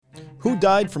Who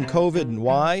died from COVID and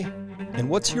why? And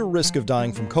what's your risk of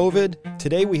dying from COVID?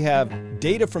 Today we have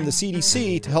data from the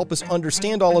CDC to help us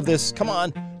understand all of this. Come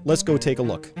on, let's go take a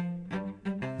look.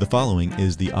 The following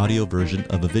is the audio version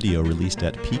of a video released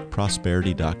at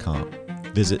peakprosperity.com.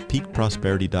 Visit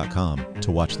peakprosperity.com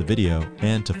to watch the video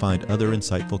and to find other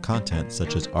insightful content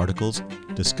such as articles,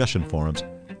 discussion forums,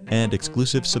 and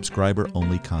exclusive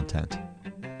subscriber-only content.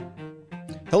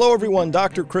 Hello everyone,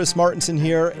 Dr. Chris Martenson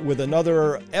here with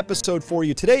another episode for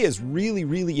you. Today is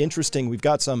really interesting. We've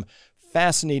got some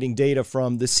fascinating data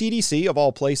from the CDC, of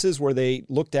all places, where they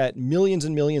looked at millions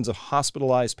and millions of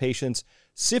hospitalized patients,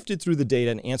 sifted through the data,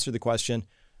 and answered the question,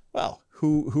 well,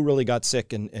 who really got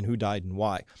sick and who died and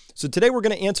why? So today we're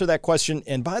going to answer that question.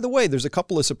 And by the way, there's a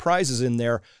couple of surprises in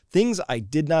there, things I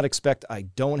did not expect I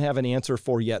don't have an answer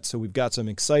for yet. So we've got some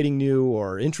exciting new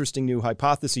or interesting new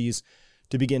hypotheses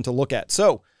to begin to look at.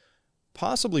 So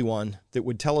possibly one that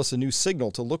would tell us a new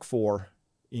signal to look for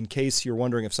in case you're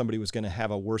wondering if somebody was going to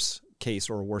have a worse case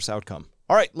or a worse outcome.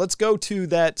 All right, let's go to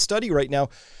that study right now.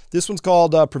 This one's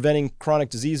called Preventing Chronic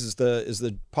Disease is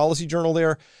the policy journal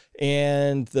there.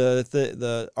 And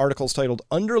the article's titled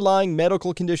Underlying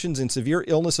Medical Conditions and Severe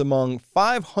Illness Among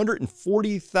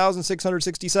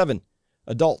 540,667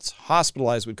 Adults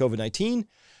Hospitalized with COVID-19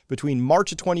 between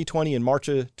March of 2020 and March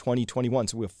of 2021.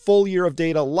 So we have a full year of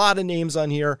data, a lot of names on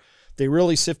here. They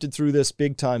really sifted through this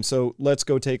big time. So let's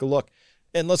go take a look.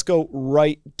 And let's go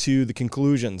right to the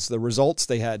conclusions, the results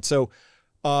they had. So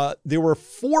there were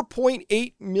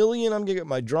 4.8 million, I'm going to get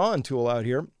my drawing tool out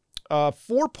here,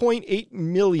 4.8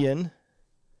 million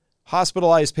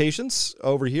hospitalized patients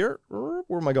over here.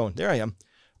 Where am I going? There I am.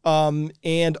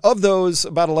 And of those,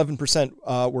 about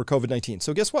 11% were COVID-19.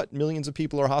 So guess what? Millions of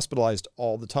people are hospitalized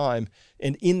all the time.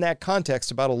 And in that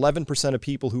context, about 11% of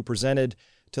people who presented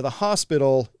to the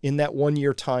hospital in that 1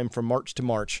 year time from March to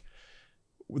March,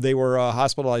 they were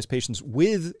hospitalized patients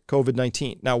with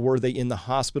COVID-19. Now, were they in the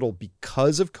hospital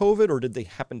because of COVID, or did they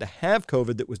happen to have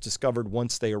COVID that was discovered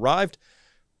once they arrived?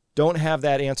 Don't have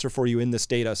that answer for you in this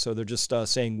data, so they're just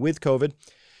saying with COVID.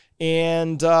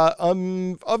 And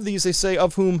of these, they say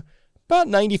of whom about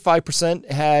 95%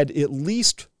 had at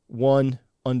least one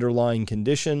underlying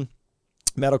condition,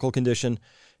 medical condition.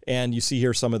 And you see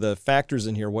here some of the factors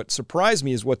in here. What surprised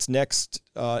me is what's next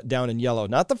down in yellow.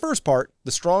 Not the first part.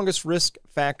 The strongest risk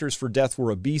factors for death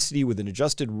were obesity with an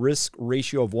adjusted risk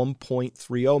ratio of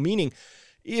 1.30, meaning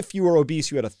if you were obese,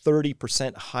 you had a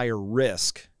 30% higher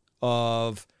risk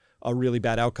of a really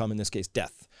bad outcome, in this case,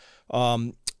 death.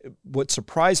 What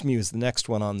surprised me was the next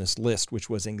one on this list,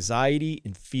 which was anxiety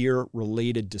and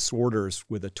fear-related disorders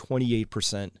with a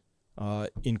 28%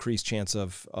 increased chance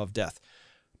of death.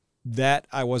 That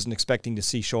I wasn't expecting to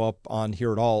see show up on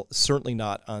here at all. Certainly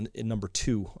not on in number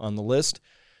 2 on the list.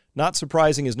 Not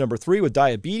surprising is number 3 with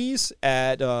diabetes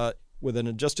with an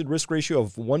adjusted risk ratio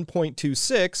of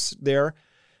 1.26 there.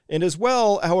 And as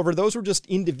well, however, those were just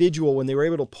individual when they were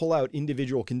able to pull out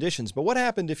individual conditions. But what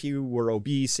happened if you were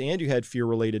obese and you had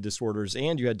fear-related disorders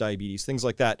and you had diabetes, things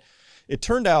like that? It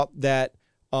turned out that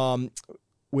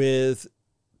with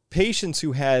patients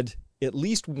who had at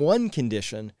least one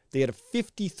condition, they had a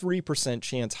 53%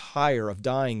 chance higher of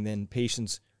dying than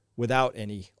patients without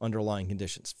any underlying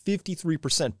conditions.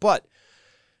 53%. But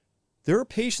there are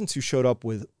patients who showed up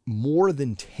with more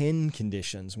than 10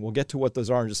 conditions. And we'll get to what those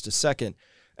are in just a second.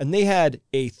 And they had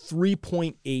a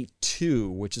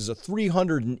 3.82, which is a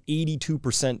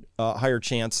 382% higher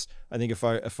chance. I think if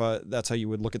that's how you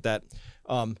would look at that.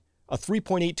 A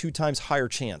 3.82 times higher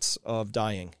chance of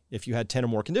dying if you had 10 or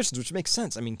more conditions, which makes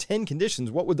sense. I mean, 10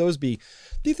 conditions, what would those be?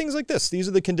 Be things like this. These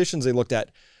are the conditions they looked at.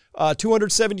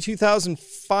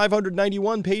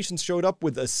 272,591 patients showed up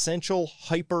with essential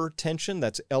hypertension.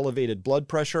 That's elevated blood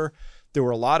pressure. There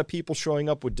were a lot of people showing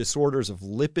up with disorders of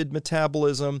lipid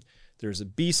metabolism. There's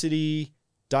obesity,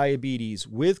 diabetes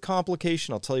with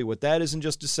complication. I'll tell you what that is in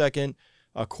just a second.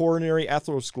 Coronary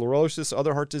atherosclerosis,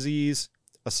 other heart disease,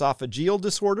 esophageal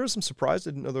disorders. I'm surprised.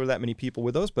 I didn't know there were that many people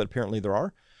with those, but apparently there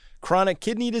are. Chronic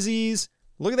kidney disease.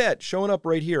 Look at that showing up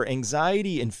right here.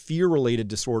 Anxiety and fear-related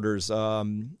disorders.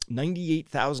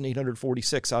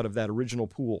 98,846 out of that original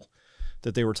pool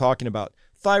that they were talking about.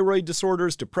 Thyroid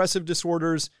disorders, depressive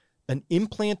disorders, an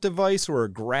implant device or a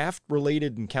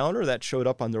graft-related encounter that showed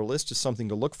up on their list is something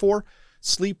to look for.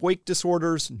 Sleep-wake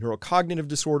disorders, neurocognitive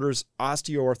disorders,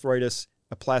 osteoarthritis,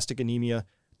 aplastic anemia,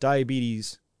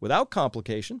 diabetes without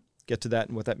complication. Get to that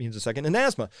and what that means in a second. And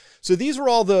asthma. So these were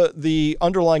all the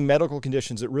underlying medical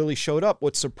conditions that really showed up.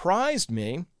 What surprised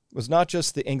me was not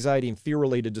just the anxiety and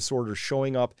fear-related disorders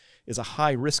showing up as a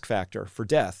high risk factor for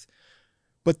death,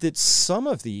 but that some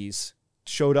of these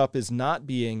showed up as not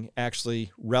being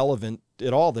actually relevant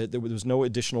at all, that there was no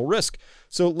additional risk.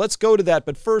 So let's go to that.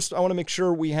 But first, I want to make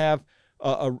sure we have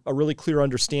a really clear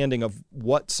understanding of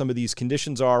what some of these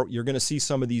conditions are. You're going to see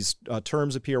some of these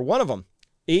terms appear. One of them,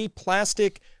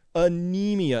 aplastic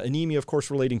anemia. Anemia, of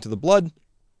course, relating to the blood.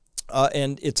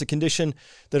 And it's a condition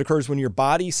that occurs when your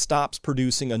body stops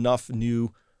producing enough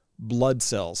new blood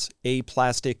cells,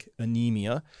 aplastic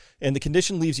anemia. And the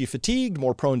condition leaves you fatigued,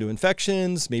 more prone to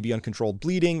infections, maybe uncontrolled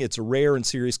bleeding. It's a rare and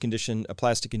serious condition.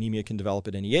 Aplastic anemia can develop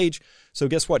at any age. So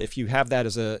guess what? If you have that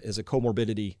as a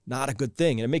comorbidity, not a good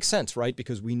thing. And it makes sense, right?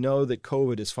 Because we know that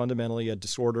COVID is fundamentally a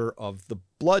disorder of the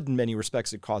blood in many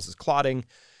respects. It causes clotting.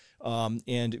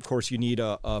 And of course, you need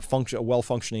a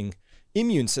well-functioning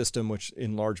immune system, which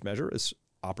in large measure is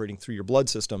operating through your blood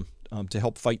system to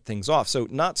help fight things off. So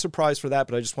not surprised for that,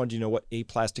 but I just wanted you to know what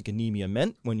aplastic anemia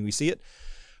meant when we see it.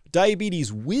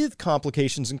 Diabetes with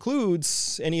complications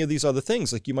includes any of these other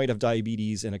things. Like you might have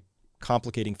diabetes and a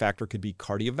complicating factor could be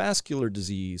cardiovascular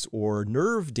disease or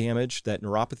nerve damage, that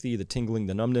neuropathy, the tingling,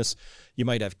 the numbness. You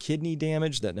might have kidney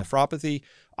damage, that nephropathy,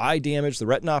 eye damage, the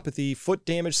retinopathy, foot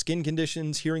damage, skin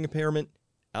conditions, hearing impairment,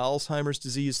 Alzheimer's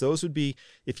disease. Those would be,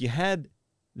 if you had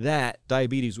that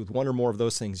diabetes with one or more of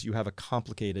those things, you have a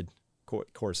complicated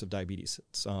course of diabetes.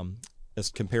 It's, as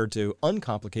compared to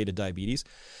uncomplicated diabetes.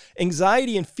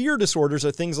 Anxiety and fear disorders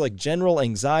are things like general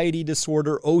anxiety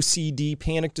disorder, OCD,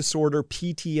 panic disorder,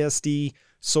 PTSD,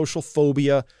 social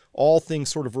phobia, all things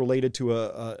sort of related to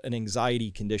an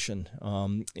anxiety condition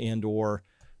and or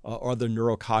other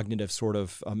neurocognitive sort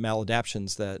of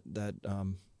maladaptions that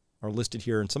are listed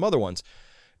here and some other ones.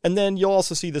 And then you'll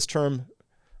also see this term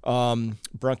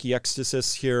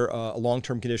bronchiectasis here, a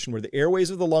long-term condition where the airways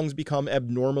of the lungs become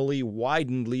abnormally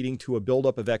widened, leading to a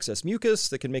buildup of excess mucus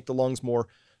that can make the lungs more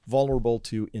vulnerable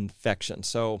to infection.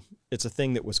 So it's a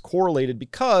thing that was correlated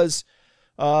because,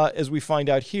 as we find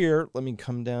out here, let me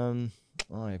come down.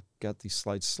 Oh, I've got these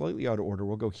slides slightly out of order.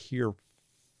 We'll go here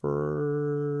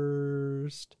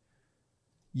first.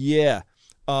 Yeah.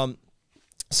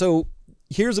 So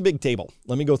here's a big table.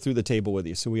 Let me go through the table with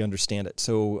you so we understand it.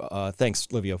 So thanks,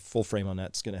 Livia. Full frame on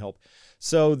that is going to help.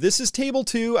 So this is table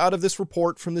 2 out of this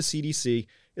report from the CDC.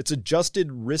 It's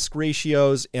adjusted risk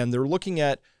ratios, and they're looking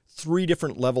at 3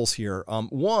 different levels here.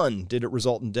 1, did it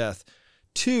result in death?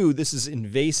 2, this is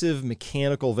invasive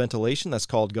mechanical ventilation. That's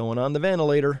called going on the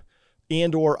ventilator.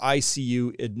 And or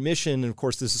ICU admission. And of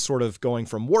course, this is sort of going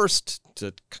from worst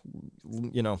to,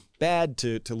 bad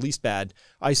to least bad.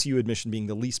 ICU admission being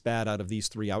the least bad out of these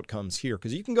 3 outcomes here,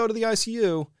 because you can go to the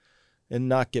ICU and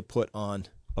not get put on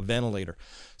a ventilator.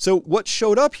 So what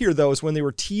showed up here, though, is when they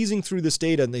were teasing through this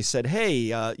data and they said,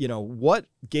 hey, what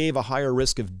gave a higher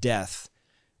risk of death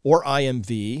or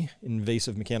IMV,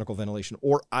 invasive mechanical ventilation,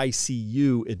 or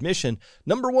ICU admission?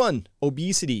 Number 1,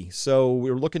 obesity. So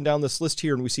we're looking down this list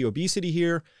here and we see obesity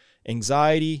here,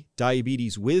 anxiety,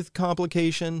 diabetes with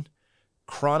complication,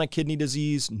 chronic kidney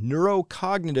disease,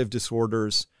 neurocognitive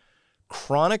disorders,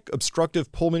 chronic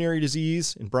obstructive pulmonary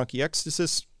disease and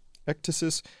bronchiectasis,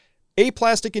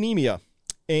 aplastic anemia,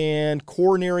 and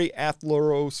coronary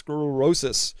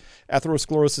atherosclerosis.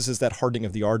 Atherosclerosis is that hardening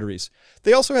of the arteries.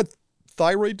 They also had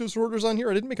thyroid disorders on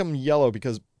here. I didn't make them yellow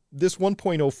because this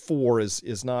 1.04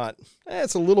 is not,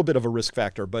 it's a little bit of a risk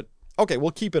factor, but okay,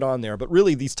 we'll keep it on there. But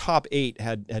really these top 8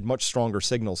 had much stronger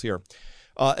signals here.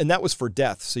 And that was for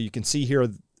death. So you can see here,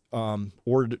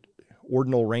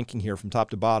 ordinal ranking here from top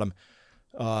to bottom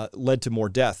led to more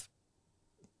death.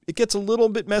 It gets a little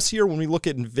bit messier when we look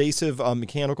at invasive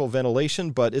mechanical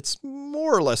ventilation, but it's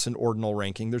more or less an ordinal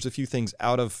ranking. There's a few things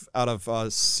out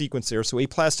of sequence there. So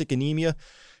aplastic anemia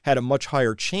had a much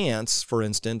higher chance, for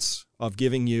instance, of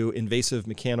giving you invasive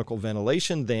mechanical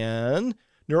ventilation than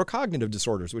neurocognitive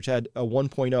disorders, which had a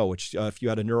 1.0, which if you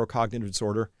had a neurocognitive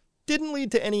disorder, didn't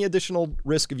lead to any additional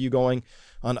risk of you going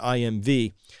on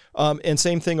IMV. And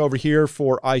same thing over here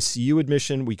for ICU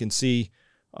admission. We can see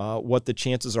what the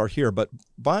chances are here. But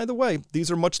by the way,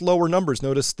 these are much lower numbers.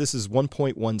 Notice this is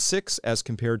 1.16 as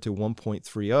compared to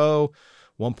 1.30,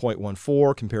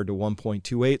 1.14 compared to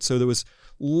 1.28. So there was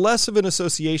less of an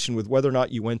association with whether or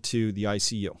not you went to the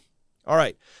ICU. All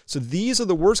right, so these are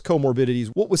the worst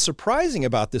comorbidities. What was surprising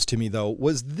about this to me, though,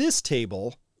 was this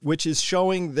table, which is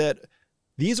showing that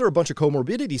these are a bunch of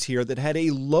comorbidities here that had a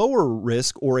lower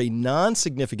risk or a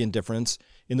non-significant difference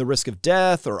in the risk of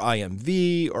death or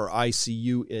IMV or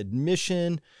ICU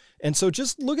admission. And so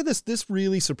just look at this. This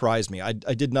really surprised me. I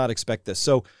did not expect this.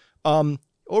 So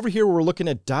over here, we're looking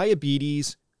at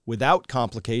diabetes without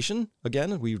complication.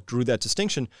 Again, we drew that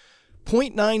distinction.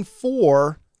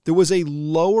 0.94, there was a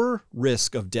lower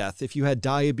risk of death if you had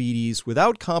diabetes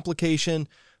without complication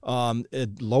a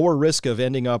lower risk of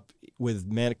ending up with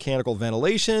mechanical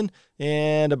ventilation,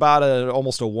 and about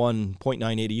almost a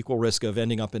 1.98 equal risk of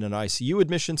ending up in an ICU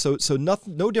admission. So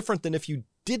no different than if you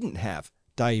didn't have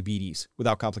diabetes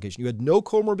without complication. You had no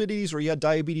comorbidities or you had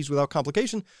diabetes without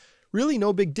complication. Really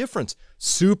no big difference.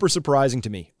 Super surprising to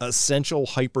me. Essential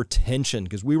hypertension,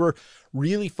 because we were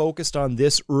really focused on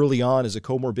this early on as a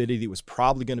comorbidity that was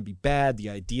probably going to be bad. The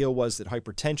idea was that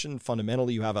hypertension,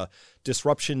 fundamentally, you have a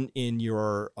disruption in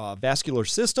your vascular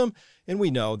system, and we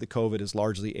know that COVID is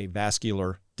largely a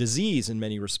vascular disease in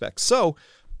many respects. So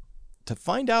to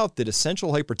find out that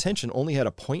essential hypertension only had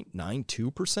a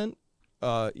 0.92%,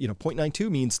 0.92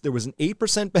 means there was an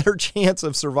 8% better chance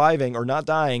of surviving or not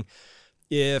dying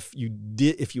if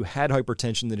you had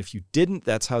hypertension than if you didn't.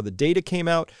 That's how the data came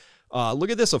out. Look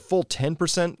at this, a full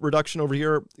 10% reduction over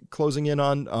here, closing in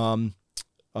on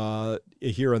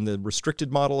here on the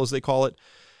restricted model, as they call it.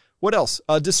 What else?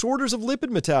 Disorders of lipid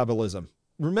metabolism.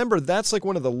 Remember, that's like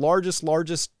one of the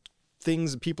largest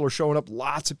things that people are showing up.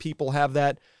 Lots of people have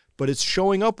that, but it's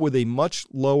showing up with a much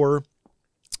lower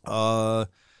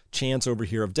chance over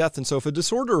here of death. And so if a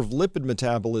disorder of lipid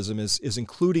metabolism is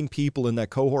including people in that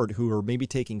cohort who are maybe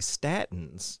taking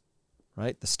statins,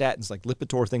 right? The statins like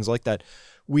Lipitor, things like that.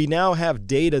 We now have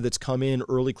data that's come in,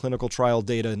 early clinical trial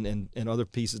data and other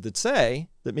pieces that say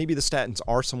that maybe the statins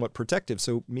are somewhat protective.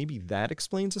 So maybe that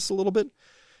explains this a little bit.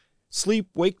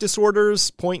 Sleep-wake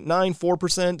disorders,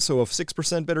 0.94%, so a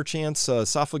 6% better chance.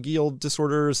 Esophageal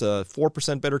disorders, a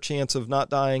 4% better chance of not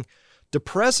dying.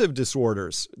 Depressive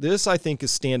disorders, this I think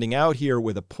is standing out here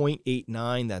with a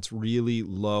 0.89. That's really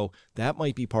low. That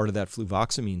might be part of that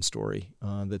fluvoxamine story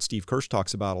that Steve Kirsch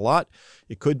talks about a lot.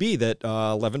 It could be that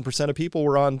 11% of people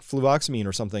were on fluvoxamine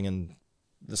or something, and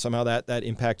somehow that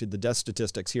impacted the death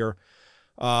statistics here.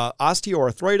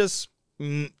 Osteoarthritis,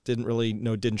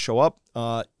 didn't show up.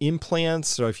 Implants,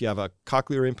 so if you have a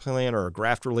cochlear implant or a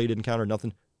graft-related encounter,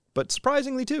 nothing. But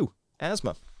surprisingly too,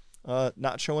 asthma,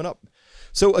 not showing up.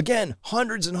 So again,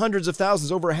 hundreds and hundreds of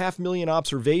thousands, over 500,000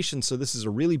 observations. So this is a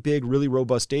really big, really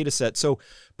robust data set. So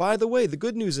by the way, the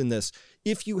good news in this,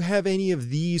 if you have any of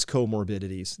these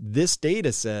comorbidities, this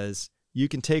data says you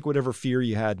can take whatever fear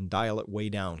you had and dial it way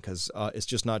down, because it's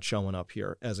just not showing up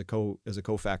here as a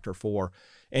cofactor for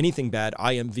anything bad,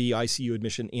 IMV, ICU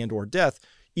admission, and or death.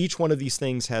 Each one of these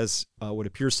things has what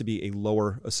appears to be a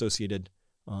lower associated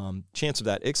chance of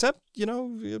that, except,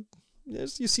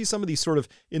 you see some of these sort of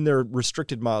in their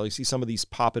restricted model, you see some of these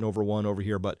popping over one over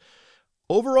here. But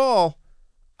overall,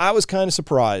 I was kind of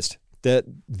surprised that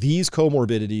these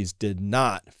comorbidities did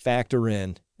not factor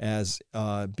in as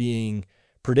being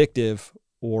predictive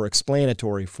or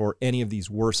explanatory for any of these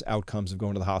worse outcomes of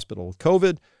going to the hospital with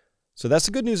COVID. So that's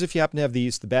the good news if you happen to have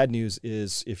these. The bad news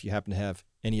is if you happen to have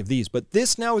any of these. But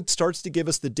this now it starts to give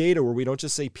us the data where we don't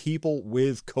just say people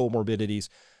with comorbidities.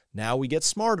 Now we get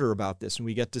smarter about this, and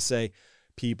we get to say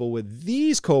people with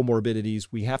these comorbidities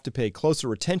we have to pay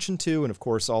closer attention to. And of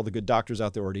course, all the good doctors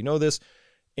out there already know this.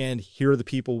 And here are the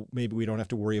people maybe we don't have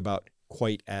to worry about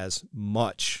quite as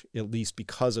much, at least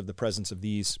because of the presence of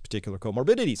these particular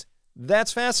comorbidities.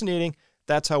 That's fascinating.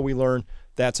 That's how we learn.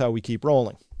 That's how we keep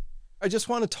rolling. I just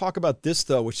want to talk about this,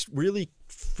 though, which really,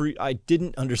 I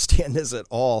didn't understand this at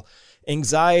all.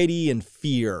 Anxiety and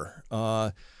fear.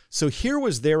 So here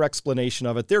was their explanation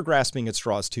of it. They're grasping at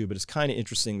straws too, but it's kind of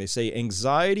interesting. They say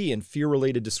anxiety and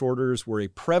fear-related disorders were a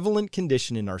prevalent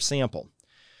condition in our sample.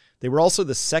 They were also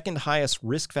the second highest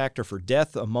risk factor for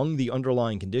death among the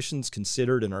underlying conditions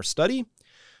considered in our study.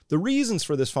 The reasons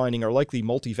for this finding are likely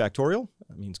multifactorial.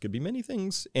 That means it could be many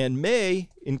things, and may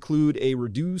include a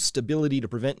reduced ability to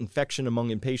prevent infection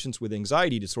among patients with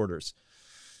anxiety disorders.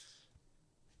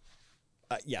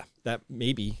 That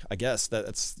maybe, I guess,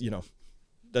 that's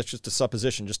just a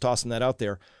supposition, just tossing that out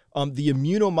there. The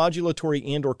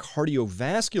immunomodulatory and or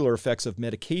cardiovascular effects of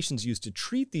medications used to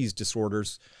treat these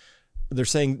disorders, they're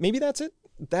saying maybe that's it.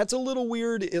 That's a little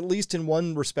weird, at least in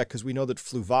one respect, because we know that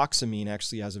fluvoxamine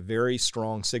actually has a very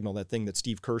strong signal, that thing that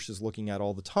Steve Kirsch is looking at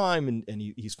all the time, and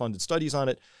he's funded studies on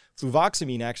it.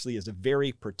 Fluvoxamine actually is a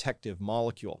very protective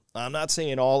molecule. I'm not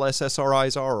saying all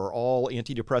SSRIs are or all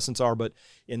antidepressants are, but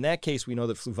in that case, we know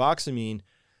that fluvoxamine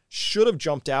should have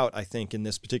jumped out, I think, in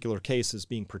this particular case as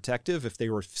being protective if they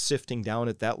were sifting down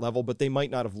at that level, but they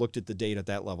might not have looked at the data at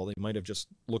that level. They might have just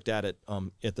looked at it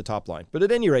at the top line. But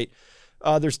at any rate,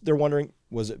 they're wondering,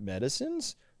 was it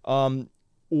medicines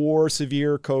or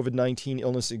severe COVID-19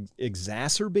 illness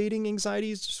exacerbating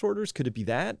anxiety disorders? Could it be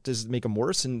that? Does it make them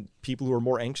worse? And people who are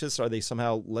more anxious, are they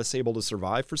somehow less able to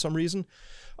survive for some reason?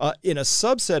 In a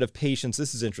subset of patients,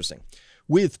 this is interesting.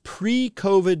 With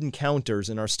pre-COVID encounters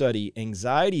in our study,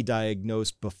 anxiety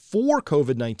diagnosed before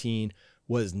COVID-19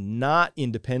 was not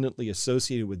independently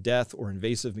associated with death or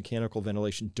invasive mechanical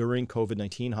ventilation during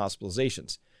COVID-19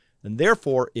 hospitalizations. And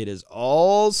therefore, it is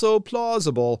also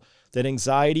plausible that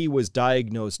anxiety was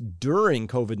diagnosed during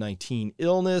COVID-19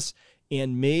 illness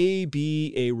and may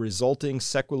be a resulting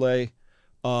sequelae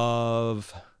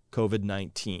of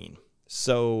COVID-19.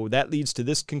 So that leads to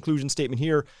this conclusion statement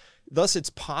here. Thus, it's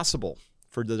possible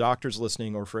for the doctors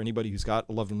listening or for anybody who's got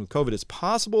a loved one with COVID, it's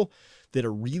possible that a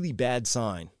really bad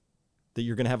sign that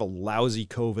you're going to have a lousy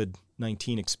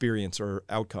COVID-19 experience or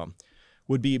outcome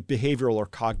would be behavioral or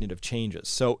cognitive changes.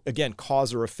 So again,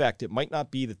 cause or effect. It might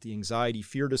not be that the anxiety,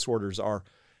 fear disorders are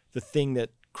the thing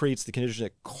that creates the condition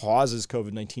that causes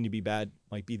COVID-19 to be bad.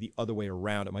 It might be the other way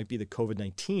around. It might be that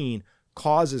COVID-19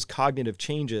 causes cognitive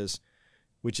changes,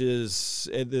 which is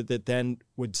that then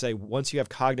would say once you have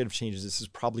cognitive changes, this is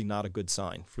probably not a good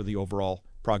sign for the overall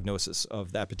prognosis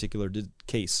of that particular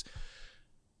case.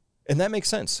 And that makes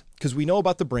sense because we know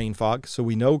about the brain fog. So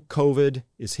we know COVID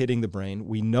is hitting the brain.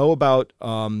 We know about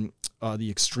the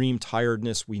extreme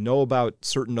tiredness. We know about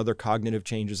certain other cognitive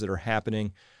changes that are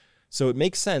happening. So it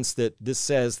makes sense that this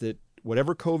says that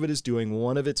whatever COVID is doing,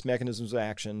 one of its mechanisms of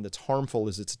action that's harmful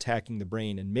is it's attacking the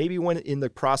brain. And maybe when in the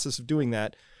process of doing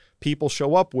that, people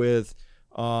show up with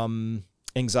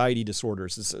anxiety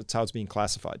disorders. That's how it's being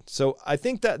classified. So I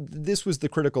think that this was the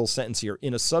critical sentence here.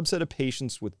 In a subset of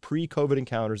patients with pre-COVID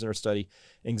encounters in our study,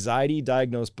 anxiety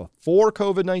diagnosed before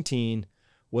COVID-19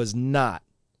 was not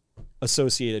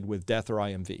associated with death or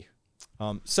IMV.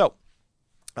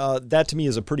 That to me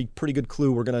is a pretty good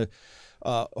clue. We're going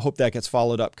to hope that gets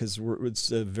followed up because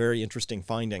it's a very interesting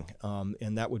finding.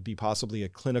 And that would be possibly a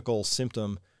clinical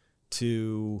symptom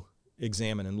to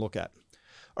examine and look at.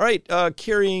 All right,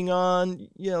 carrying on.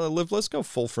 Yeah, Liv, let's go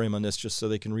full frame on this just so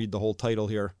they can read the whole title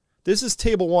here. This is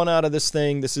table 1 out of this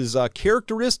thing. This is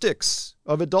characteristics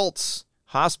of adults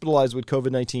hospitalized with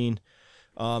COVID-19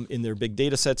 in their big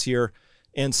data sets here.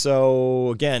 And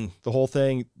so, again, the whole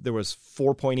thing, there was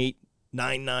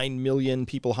 4.899 million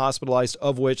people hospitalized,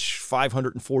 of which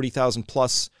 540,000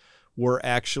 plus were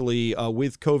actually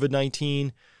with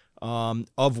COVID-19,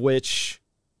 of which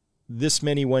this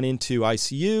many went into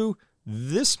ICU,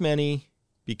 this many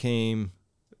became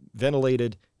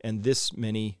ventilated, and this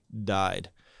many died.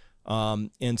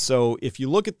 And so if you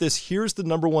look at this, here's the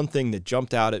number one thing that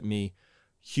jumped out at me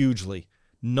hugely.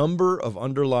 Number of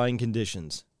underlying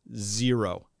conditions,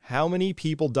 0. How many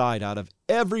people died out of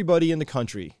everybody in the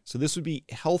country? So this would be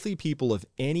healthy people of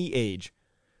any age.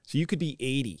 So you could be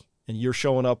 80 and you're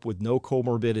showing up with no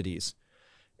comorbidities.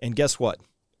 And guess what?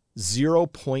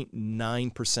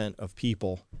 0.9% of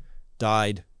people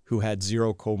died who had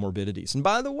 0 comorbidities. And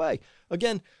by the way,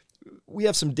 again, we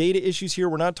have some data issues here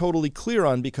we're not totally clear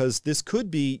on because this could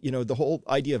be, the whole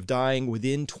idea of dying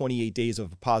within 28 days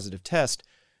of a positive test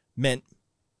meant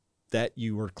that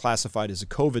you were classified as a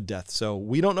COVID death. So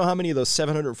we don't know how many of those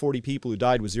 740 people who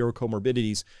died with 0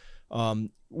 comorbidities.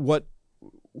 What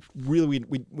really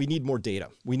we need more data.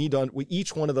 We need to,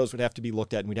 each one of those would have to be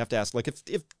looked at, and we'd have to ask, like,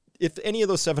 if any of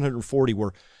those 740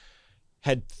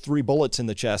 had 3 bullets in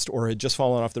the chest or had just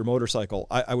fallen off their motorcycle,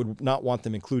 I would not want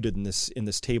them included in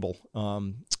this table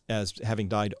as having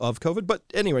died of COVID. But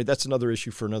anyway, that's another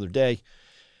issue for another day.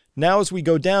 Now, as we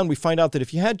go down, we find out that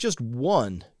if you had just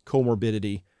one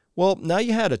comorbidity, well, now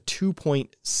you had a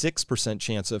 2.6%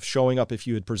 chance of showing up if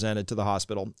you had presented to the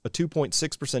hospital, a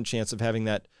 2.6% chance of having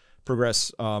that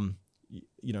progress, had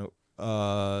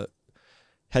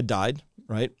died,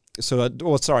 right? So, that's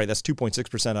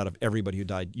 2.6% out of everybody who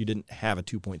died. You didn't have a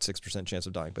 2.6% chance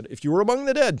of dying. But if you were among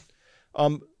the dead,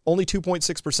 only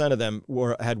 2.6% of them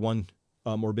had one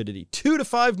morbidity. 2 to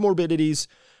 5 morbidities.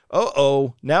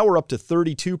 Now we're up to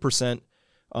 32%.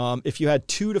 If you had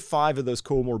 2 to 5 of those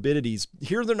comorbidities,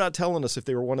 here they're not telling us if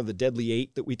they were one of the deadly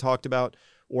 8 that we talked about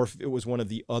or if it was one of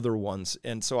the other ones.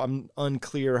 And so I'm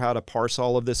unclear how to parse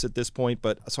all of this at this point.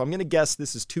 But so I'm going to guess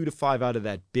this is 2 to 5 out of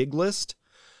that big list.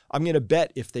 I'm going to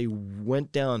bet if they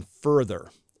went down further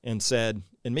and said,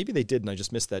 and maybe they did and I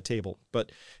just missed that table,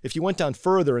 but if you went down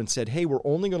further and said, hey, we're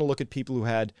only going to look at people who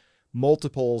had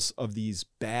multiples of these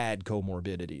bad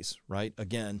comorbidities, right?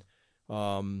 Again,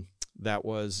 that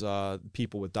was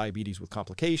people with diabetes with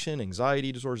complication,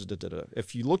 anxiety disorders,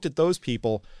 If you looked at those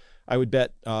people, I would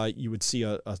bet you would see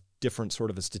a different sort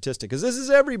of a statistic because this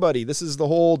is everybody. This is the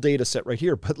whole data set right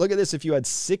here. But look at this. If you had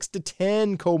 6 to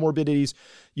 10 comorbidities,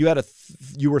 you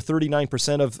were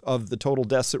 39% of the total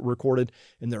deaths that were recorded.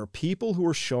 And there are people who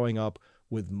are showing up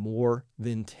with more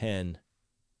than 10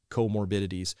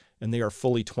 comorbidities, and they are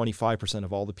fully 25%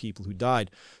 of all the people who died.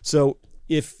 So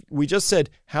if we just said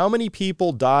how many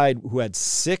people died who had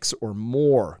 6 or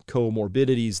more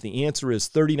comorbidities, the answer is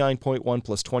 39.1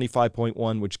 plus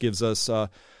 25.1, which gives us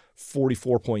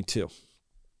 44.2,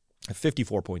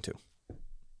 54.2,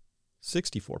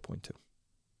 64.2.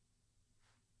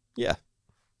 Yeah,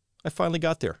 I finally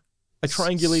got there. I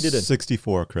triangulated in.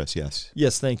 64, Chris, yes.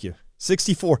 Yes, thank you.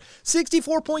 64.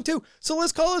 64.2. So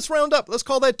let's call this round up. Let's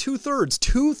call that 2/3.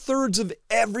 2/3 of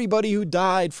everybody who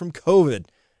died from COVID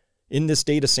in this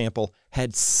data sample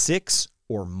had 6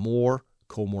 or more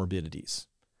comorbidities.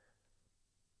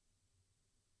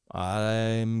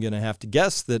 I'm going to have to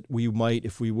guess that we might,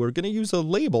 if we were going to use a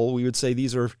label, we would say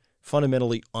these are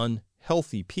fundamentally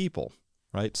unhealthy people,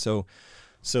 right? So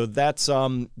that's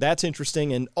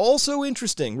interesting, and also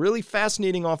interesting, really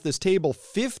fascinating off this table,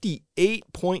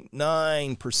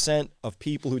 58.9% of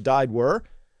people who died were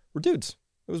dudes.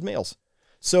 It was males.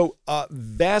 So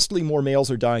vastly more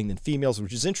males are dying than females,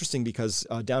 which is interesting because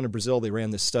down in Brazil, they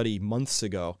ran this study months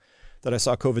ago that I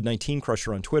saw COVID-19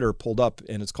 Crusher on Twitter pulled up,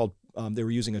 and it's called, they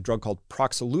were using a drug called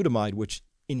proxalutamide, which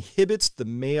inhibits the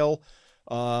male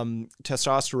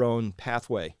testosterone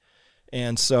pathway.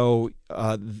 And so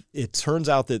it turns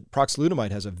out that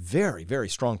proxalutamide has a very, very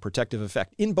strong protective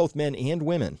effect in both men and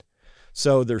women.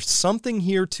 So there's something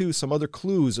here too, some other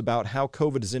clues about how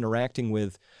COVID is interacting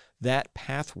with that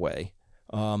pathway,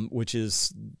 which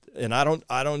is, and I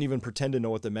don't even pretend to know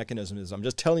what the mechanism is. I'm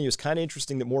just telling you, it's kind of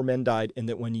interesting that more men died, and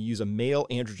that when you use a male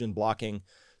androgen blocking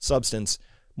substance,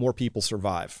 more people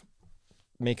survive.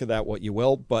 Make of that what you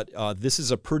will, but this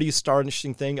is a pretty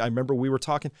astonishing thing. I remember we were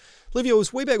talking, Olivia, it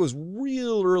was way back, it was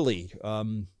real early,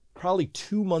 probably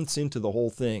 2 months into the whole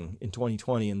thing in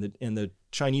 2020, and the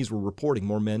Chinese were reporting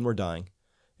more men were dying,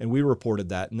 and we reported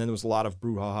that, and then there was a lot of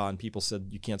brouhaha, and people said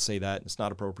you can't say that, and it's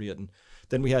not appropriate, and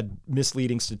then we had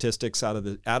misleading statistics out of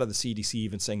the CDC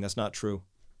even saying that's not true.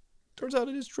 Turns out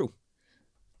it is true.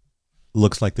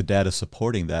 Looks like the data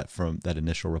supporting that from that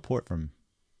initial report from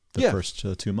the first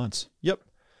 2 months. Yep.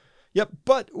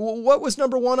 But what was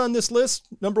number one on this list?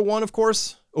 Number one, of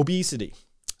course, obesity.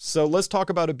 So let's talk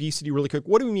about obesity really quick.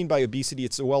 What do we mean by obesity?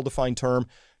 It's a well-defined term.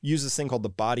 Use this thing called the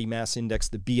body mass index,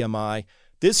 the BMI.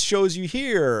 This shows you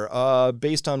here,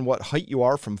 based on what height you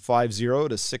are from 5'0"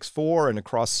 to 6'4", and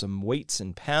across some weights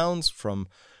in pounds from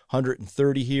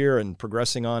 130 here and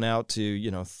progressing on out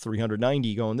to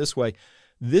 390 going this way.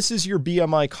 This is your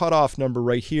BMI cutoff number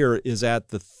right here is at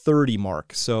the 30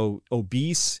 mark. So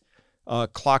obese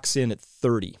clocks in at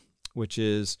 30, which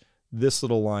is this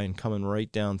little line coming right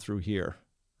down through here,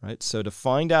 right? So to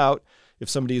find out if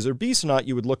somebody is obese or not,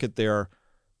 you would look at their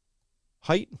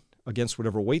height against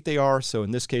whatever weight they are. So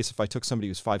in this case, if I took somebody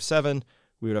who's 5'7",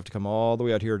 we would have to come all the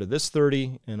way out here to this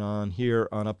 30 and on here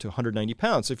on up to 190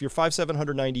 pounds. So if you're 5'7",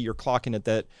 190, you're clocking at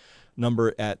that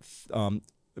number at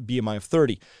BMI of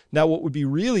 30. Now, what would be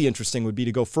really interesting would be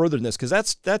to go further than this, because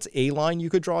that's a line you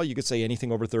could draw. You could say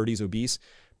anything over 30 is obese.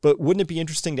 But wouldn't it be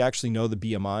interesting to actually know the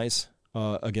BMIs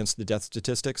against the death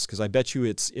statistics? Because I bet you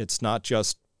it's not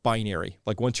just binary.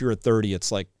 Like once you're at 30,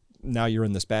 it's like now you're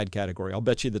in this bad category. I'll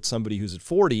bet you that somebody who's at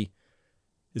 40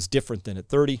 is different than at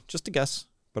 30. Just a guess,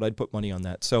 but I'd put money on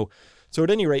that. So at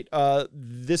any rate,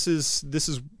 this is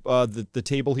the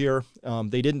table here.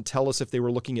 They didn't tell us if they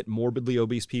were looking at morbidly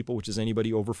obese people, which is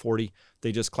anybody over 40.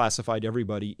 They just classified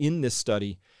everybody in this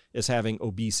study as having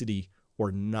obesity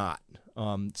or not.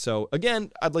 So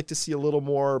again, I'd like to see a little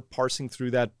more parsing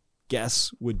through that.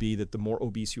 Guess would be that the more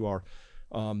obese you are,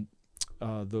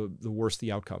 the worse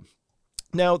the outcome.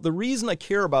 Now, the reason I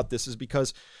care about this is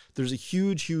because there's a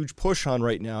huge, huge push on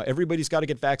right now. Everybody's got to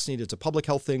get vaccinated. It's a public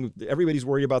health thing. Everybody's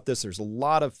worried about this. There's a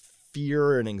lot of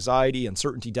fear and anxiety,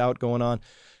 uncertainty, doubt going on.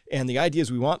 And the idea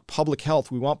is we want public health.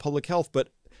 But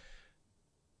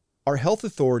our health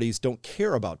authorities don't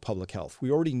care about public health. We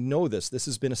already know this. This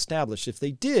has been established. If they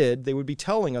did, they would be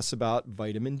telling us about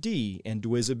vitamin D and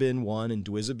Duizabin 1 and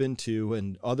Duizabin 2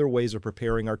 and other ways of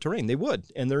preparing our terrain. They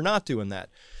would, and they're not doing that.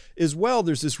 As well,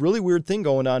 there's this really weird thing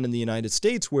going on in the United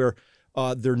States where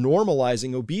they're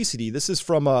normalizing obesity. This is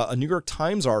from a New York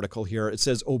Times article here. It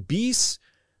says obese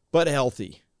but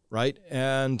healthy, right?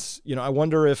 And, I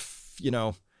wonder if,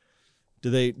 do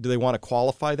they want to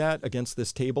qualify that against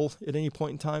this table at any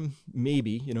point in time?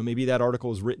 Maybe, maybe that article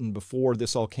was written before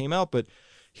this all came out, but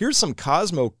here's some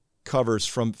Cosmo covers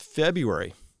from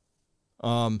February.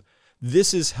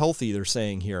 This is healthy, they're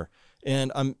saying here.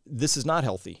 And this is not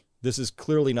healthy. This is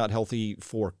clearly not healthy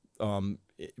for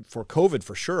COVID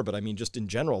for sure, but I mean, just in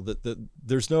general,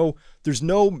 there's no,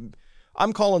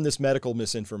 I'm calling this medical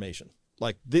misinformation.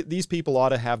 Like these people ought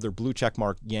to have their blue check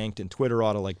mark yanked, and Twitter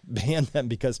ought to ban them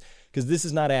because this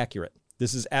is not accurate.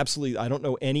 This is absolutely, I don't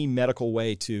know any medical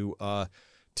way to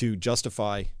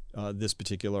justify this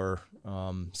particular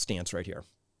stance right here.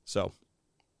 So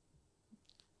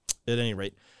at any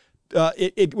rate,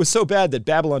 it was so bad that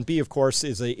Babylon Bee, of course,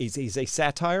 is a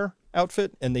satire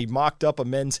outfit, and they mocked up a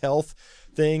Men's Health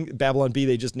thing. Babylon Bee,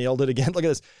 they just nailed it again. Look at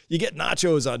this. You get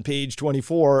nachos on page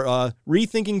 24.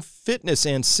 Rethinking fitness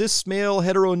and cis male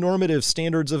heteronormative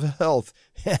standards of health.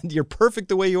 And you're perfect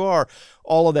the way you are.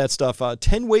 All of that stuff.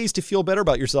 10 ways to feel better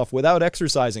about yourself without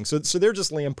exercising. So they're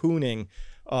just lampooning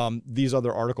these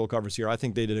other article covers here. I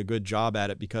think they did a good job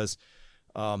at it because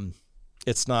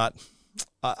it's not,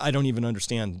 I don't even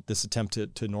understand this attempt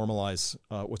to normalize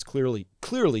what's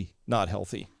clearly not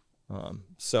healthy.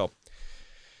 So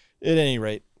at any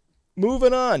rate,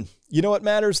 moving on. You know what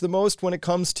matters the most when it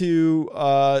comes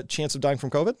to chance of dying from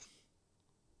COVID?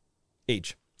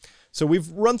 Age. So we've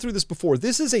run through this before.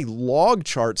 This is a log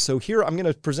chart. So here I'm going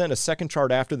to present a second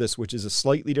chart after this, which is a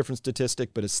slightly different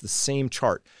statistic, but it's the same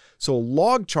chart. So a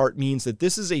log chart means that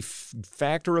this is a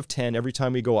factor of 10 every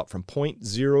time we go up from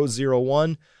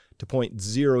 0.001 to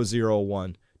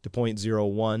 0.001 to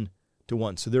 0.01 to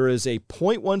 1. So there is a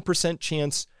 0.1%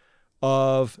 chance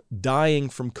of dying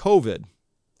from COVID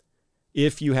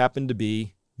if you happen to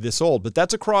be this old. But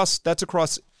that's across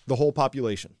the whole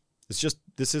population. It's just,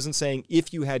 this isn't saying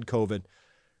if you had COVID,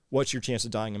 what's your chance of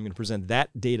dying? I'm going to present that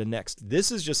data next.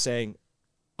 This is just saying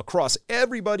across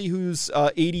everybody who's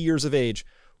 80 years of age,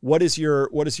 what is your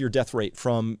death rate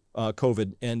from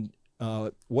COVID, and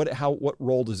what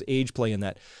role does age play in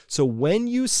that? So when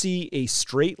you see a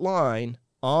straight line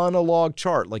on a log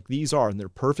chart like these are, and they're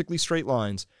perfectly straight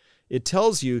lines, it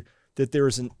tells you that there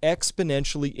is an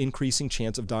exponentially increasing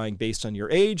chance of dying based on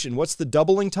your age. And what's the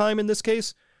doubling time in this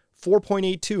case?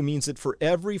 4.82 means that for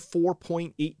every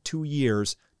 4.82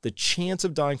 years, the chance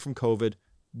of dying from COVID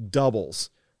doubles.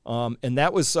 And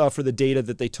that was for the data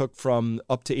that they took from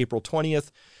up to April 20th.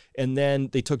 And then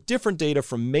they took different data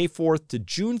from May 4th to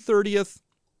June 30th.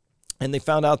 And they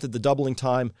found out that the doubling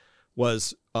time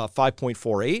was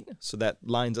 5.48. So that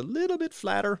line's a little bit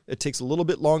flatter. It takes a little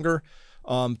bit longer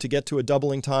to get to a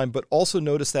doubling time. But also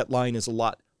notice that line is a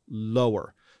lot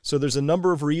lower. So there's a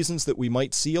number of reasons that we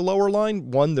might see a lower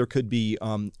line. One, there could be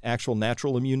actual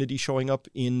natural immunity showing up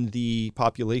in the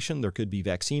population. There could be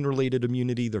vaccine-related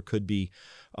immunity. There could be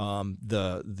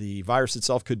the virus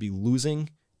itself could be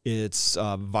losing its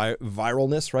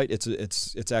viralness, right?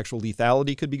 Its actual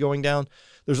lethality could be going down.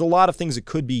 There's a lot of things that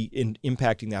could be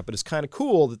impacting that, but it's kind of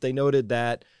cool that they noted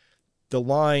that the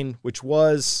line, which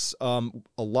was a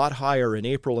lot higher in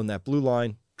April, and that blue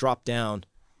line dropped down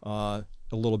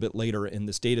a little bit later in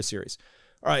this data series.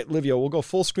 All right, Livio, we'll go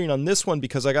full screen on this one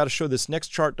because I got to show this next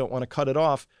chart. Don't want to cut it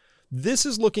off. This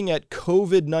is looking at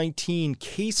COVID-19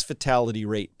 case fatality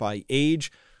rate by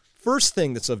age. First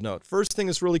thing that's of note, first thing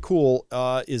that's really cool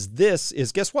is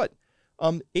guess what?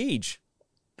 Age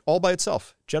all by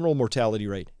itself. General mortality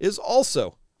rate is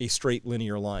also a straight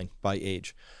linear line by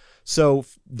age. So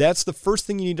that's the first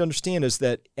thing you need to understand, is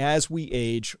that as we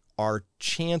age, our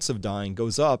chance of dying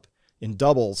goes up and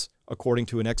doubles according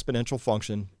to an exponential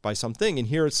function by something. And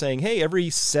here it's saying, hey, every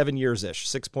 7 years-ish,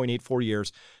 6.84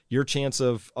 years, your chance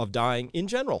of dying in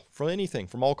general from anything,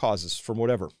 from all causes, from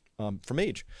whatever, from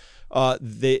age,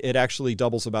 it actually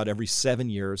doubles about every 7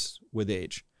 years with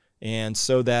age. And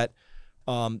so that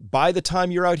by the time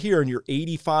you're out here and you're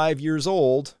 85 years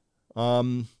old,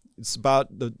 it's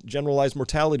about, the generalized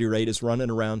mortality rate is running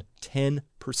around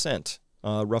 10%,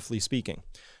 roughly speaking.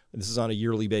 This is on a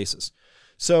yearly basis.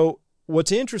 So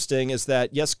what's interesting is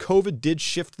that, yes, COVID did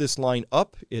shift this line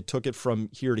up. It took it from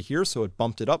here to here, so it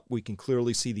bumped it up. We can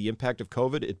clearly see the impact of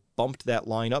COVID. It bumped that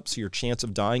line up, so your chance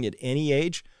of dying at any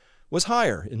age was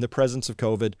higher in the presence of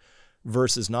COVID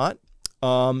versus not.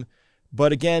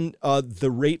 But again,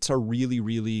 the rates are really,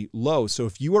 really low. So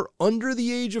if you are under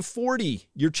the age of 40,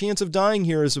 your chance of dying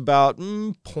here is about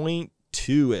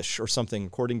 0.2-ish or something,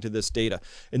 according to this data.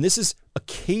 And this is a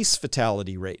case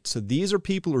fatality rate. So these are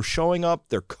people who are showing up,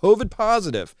 they're COVID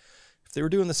positive. If they were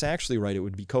doing this actually right, it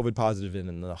would be COVID positive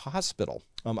in the hospital.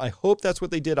 I hope that's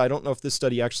what they did. I don't know if this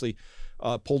study actually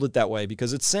pulled it that way,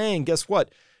 because it's saying, guess what?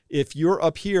 If you're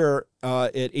up here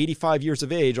at 85 years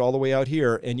of age, all the way out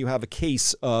here, and you have a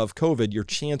case of COVID, your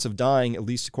chance of dying, at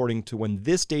least according to when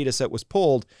this data set was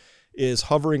pulled, is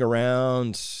hovering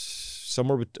around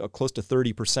somewhere close to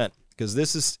 30%. Because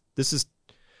this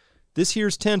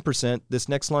here's 10%, this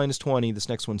next line is 20, this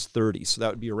next one's 30. So that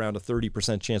would be around a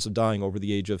 30% chance of dying over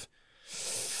the age of,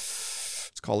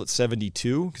 let's call it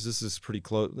 72, because this is pretty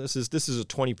close. This is a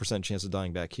 20% chance of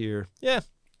dying back here. Yeah,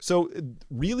 So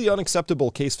really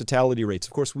unacceptable case fatality rates.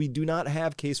 Of course, we do not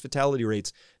have case fatality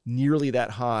rates nearly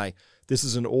that high. This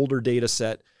is an older data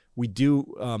set. We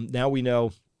do, now we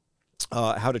know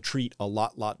how to treat a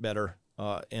lot better.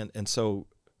 And so,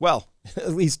 well,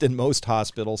 at least in most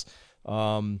hospitals,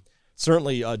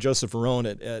 certainly Joseph Verone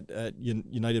at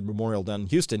United Memorial down in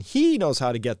Houston, he knows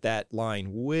how to get that line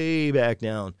way back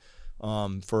down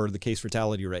for the case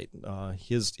fatality rate.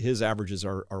 His averages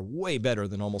are way better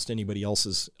than almost anybody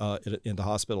else's in the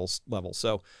hospital's level.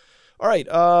 So, all right,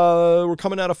 we're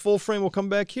coming out of full frame. We'll come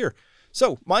back here.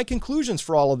 So my conclusions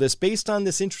for all of this, based on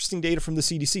this interesting data from the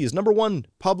CDC, is number one,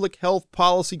 public health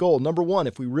policy goal. Number one,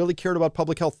 if we really cared about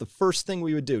public health, the first thing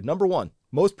we would do, number one,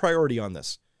 most priority on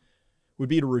this, would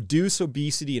be to reduce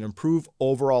obesity and improve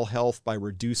overall health by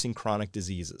reducing chronic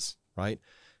diseases, right?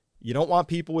 You don't want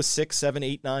people with 6, 7,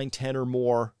 8, 9, 10 or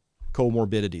more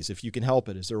comorbidities. If you can help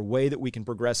it, is there a way that we can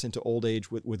progress into old age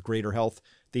with greater health?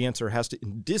 The answer has to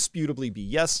indisputably be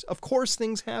yes. Of course,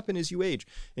 things happen as you age,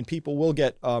 and people will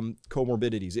get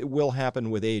comorbidities. It will happen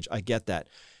with age. I get that.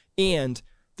 And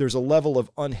there's a level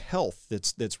of unhealth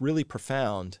that's really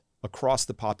profound across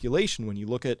the population when you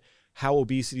look at how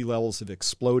obesity levels have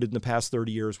exploded in the past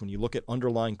 30 years, when you look at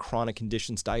underlying chronic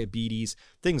conditions, diabetes,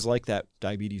 things like that,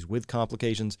 diabetes with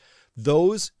complications.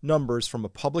 Those numbers from a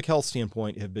public health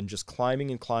standpoint have been just climbing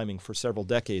and climbing for several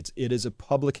decades. It is a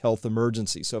public health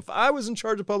emergency. So if I was in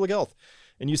charge of public health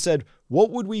and you said, what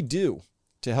would we do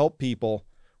to help people?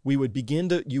 We would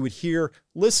you would hear,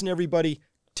 listen, everybody,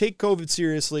 take COVID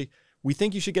seriously. We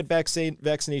think you should get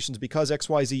vaccinations because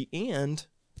XYZ, and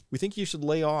we think you should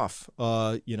lay off,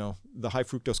 the high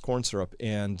fructose corn syrup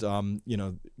and,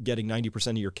 getting 90%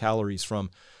 of your calories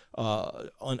from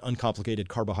uncomplicated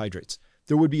carbohydrates.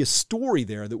 There would be a story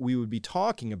there that we would be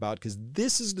talking about, because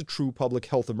this is the true public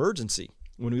health emergency.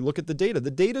 When we look at the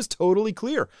data is totally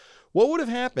clear. What would have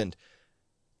happened,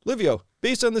 Livio,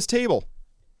 based on this table,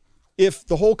 if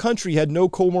the whole country had no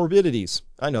comorbidities?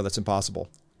 I know that's impossible.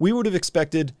 We would have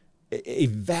expected a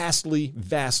vastly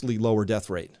lower death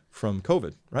rate from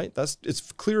COVID, right?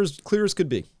 It's clear as could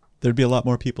be. There'd be a lot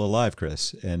more people alive,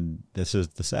 Chris. And this is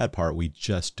the sad part. We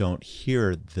just don't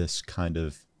hear this kind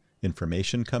of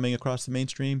information coming across the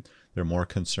mainstream. They're more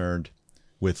concerned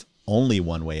with only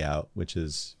one way out, which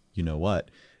is,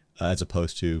 as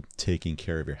opposed to taking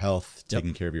care of your health,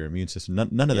 taking care of your immune system.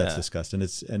 None of that's discussed, and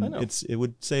it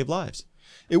would save lives.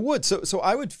 It would. So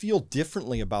I would feel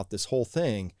differently about this whole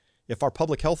thing if our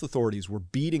public health authorities were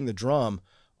beating the drum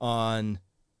on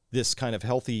this kind of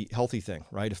healthy thing,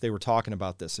 right? If they were talking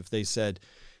about this, if they said,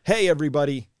 hey,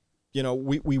 everybody,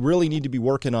 we really need to be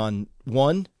working on,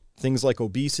 one, things like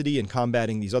obesity and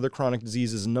combating these other chronic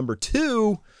diseases. And number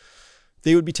two,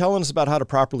 they would be telling us about how to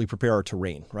properly prepare our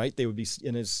terrain, right? They would be,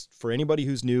 and as for anybody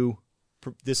who's new,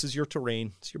 this is your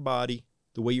terrain, it's your body.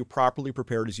 The way you properly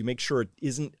prepare it is you make sure it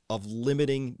isn't of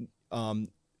limiting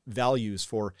values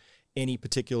for any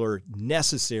particular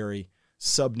necessary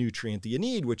subnutrient that you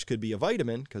need, which could be a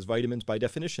vitamin, because vitamins by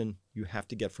definition you have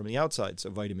to get from the outside.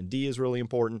 So vitamin D is really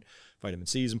important. Vitamin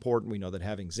C is important. We know that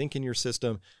having zinc in your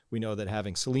system, we know that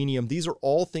having selenium, these are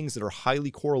all things that are highly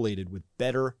correlated with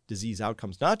better disease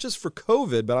outcomes, not just for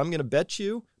COVID, but I'm going to bet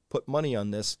you, put money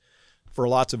on this, for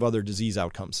lots of other disease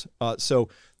outcomes. So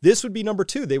this would be number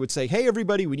two. They would say, hey,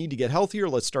 everybody, we need to get healthier.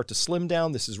 Let's start to slim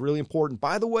down. This is really important.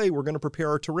 By the way, we're going to prepare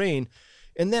our terrain.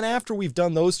 And then after we've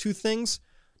done those two things,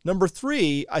 number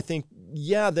three, I think,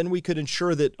 then we could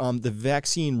ensure that the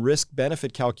vaccine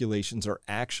risk-benefit calculations are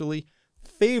actually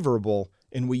favorable,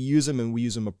 and we use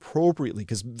them appropriately.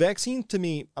 Because vaccines, to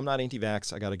me, I'm not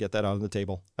anti-vax. I got to get that out on the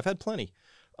table. I've had plenty.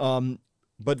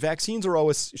 But vaccines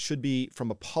should be, from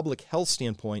a public health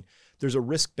standpoint, there's a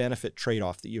risk-benefit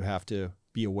trade-off that you have to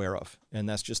be aware of. And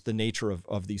that's just the nature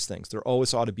of these things. There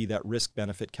always ought to be that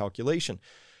risk-benefit calculation.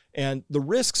 And the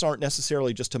risks aren't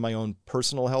necessarily just to my own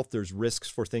personal health. There's risks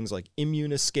for things like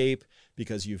immune escape,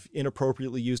 because you've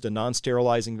inappropriately used a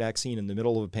non-sterilizing vaccine in the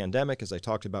middle of a pandemic, as I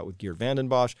talked about with Geert Vanden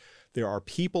Bossche. There are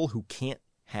people who can't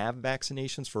have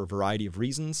vaccinations for a variety of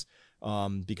reasons,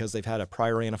 because they've had a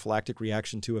prior anaphylactic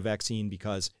reaction to a vaccine,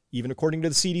 because even according to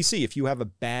the CDC, if you have a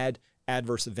bad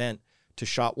adverse event to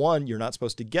shot one, you're not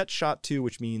supposed to get shot two,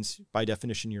 which means by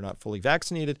definition, you're not fully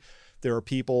vaccinated. There are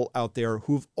people out there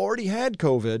who've already had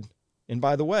COVID. And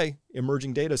by the way,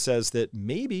 emerging data says that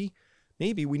maybe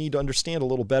we need to understand a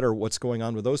little better what's going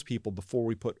on with those people before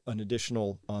we put an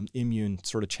additional immune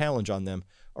sort of challenge on them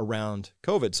around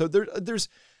COVID. So there's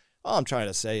all I'm trying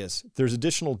to say is there's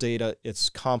additional data. It's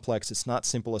complex. It's not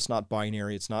simple. It's not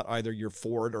binary. It's not either you're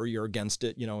for it or you're against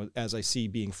it, as I see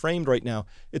being framed right now.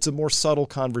 It's a more subtle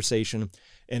conversation,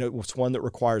 and it's one that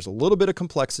requires a little bit of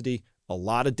complexity, a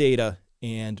lot of data,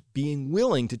 and being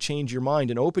willing to change your mind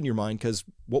and open your mind, because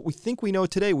what we think we know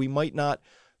today, we might not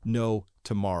know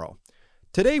tomorrow.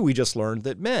 Today, we just learned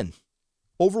that men,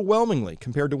 overwhelmingly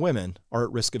compared to women, are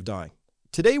at risk of dying.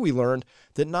 Today, we learned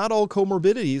that not all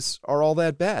comorbidities are all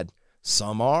that bad.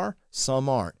 Some are, some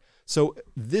aren't. So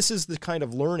this is the kind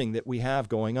of learning that we have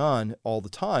going on all the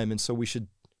time. And so we should,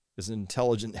 as an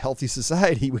intelligent, healthy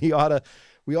society, we ought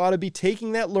to be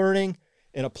taking that learning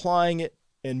and applying it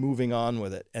and moving on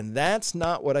with it. And that's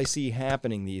not what I see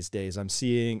happening these days. I'm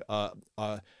seeing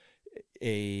a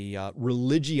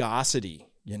religiosity,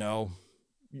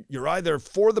 You're either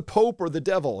for the Pope or the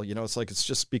devil. It's like it's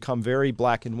just become very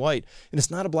black and white. And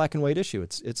it's not a black and white issue.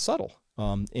 It's subtle,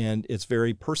 and it's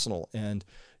very personal. And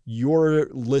your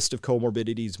list of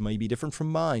comorbidities may be different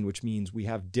from mine, which means we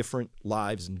have different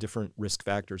lives and different risk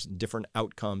factors and different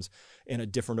outcomes and a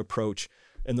different approach.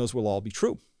 And those will all be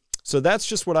true. So that's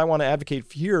just what I want to advocate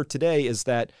for here today, is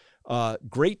that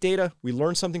great data. We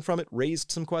learned something from it,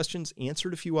 raised some questions,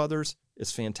 answered a few others.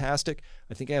 It's fantastic.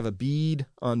 I think I have a bead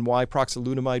on why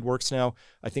proxalutamide works now.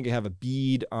 I think I have a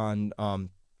bead on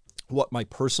what my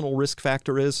personal risk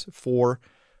factor is for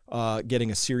getting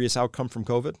a serious outcome from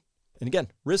COVID. And again,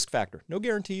 risk factor, no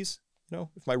guarantees.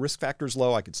 If my risk factor is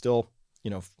low, I could still,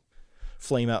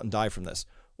 flame out and die from this.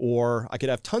 Or I could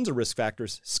have tons of risk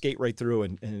factors, skate right through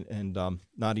and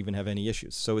not even have any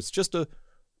issues. So it's just a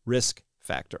risk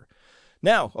factor.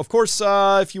 Now, of course,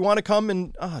 if you want to come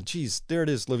and, there it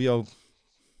is, Livio,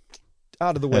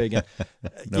 out of the way again.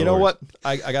 You know what?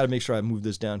 I got to make sure I move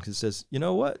this down, because it says,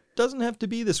 doesn't have to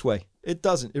be this way. It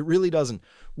doesn't. It really doesn't.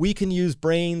 We can use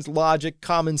brains, logic,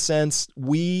 common sense.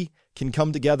 We can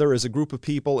come together as a group of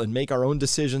people and make our own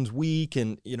decisions. We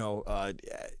can,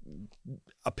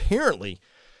 apparently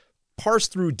parse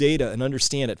through data and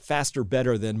understand it faster,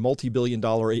 better than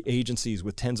multi-billion-dollar agencies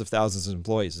with tens of thousands of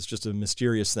employees. It's just a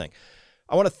mysterious thing.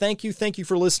 I want to thank you. Thank you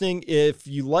for listening. If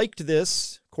you liked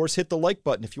this, of course, hit the like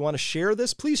button. If you want to share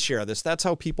this, please share this. That's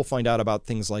how people find out about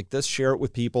things like this. Share it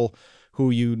with people who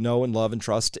you know and love and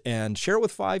trust, and share it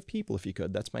with 5 people if you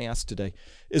could. That's my ask today.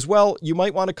 As well, you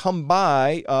might want to come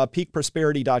by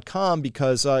peakprosperity.com,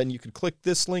 because, and you could click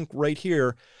this link right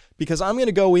here, because I'm going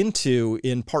to go into,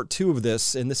 in part 2 of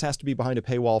this, and this has to be behind a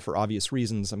paywall for obvious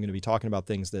reasons. I'm going to be talking about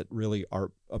things that really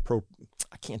are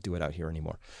I can't do it out here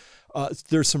anymore.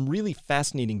 There's some really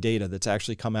fascinating data that's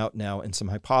actually come out now, and some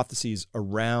hypotheses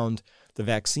around the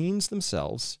vaccines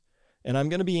themselves. And I'm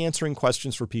going to be answering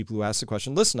questions for people who ask the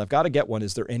question, listen, I've got to get one.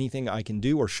 Is there anything I can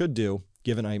do or should do,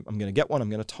 given I'm going to get one? I'm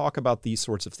going to talk about these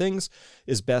sorts of things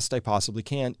as best I possibly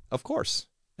can, of course,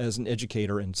 as an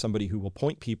educator and somebody who will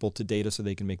point people to data so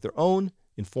they can make their own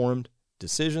informed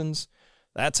decisions.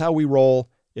 That's how we roll.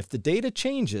 If the data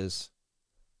changes,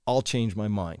 I'll change my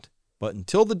mind. But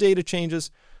until the data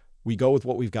changes, we go with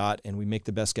what we've got and we make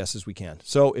the best guesses we can.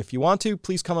 So if you want to,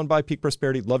 please come on by Peak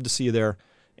Prosperity. Love to see you there.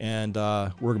 And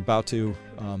we're about to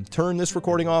turn this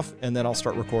recording off, and then I'll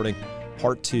start recording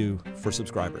part 2 for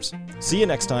subscribers. See you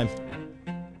next time.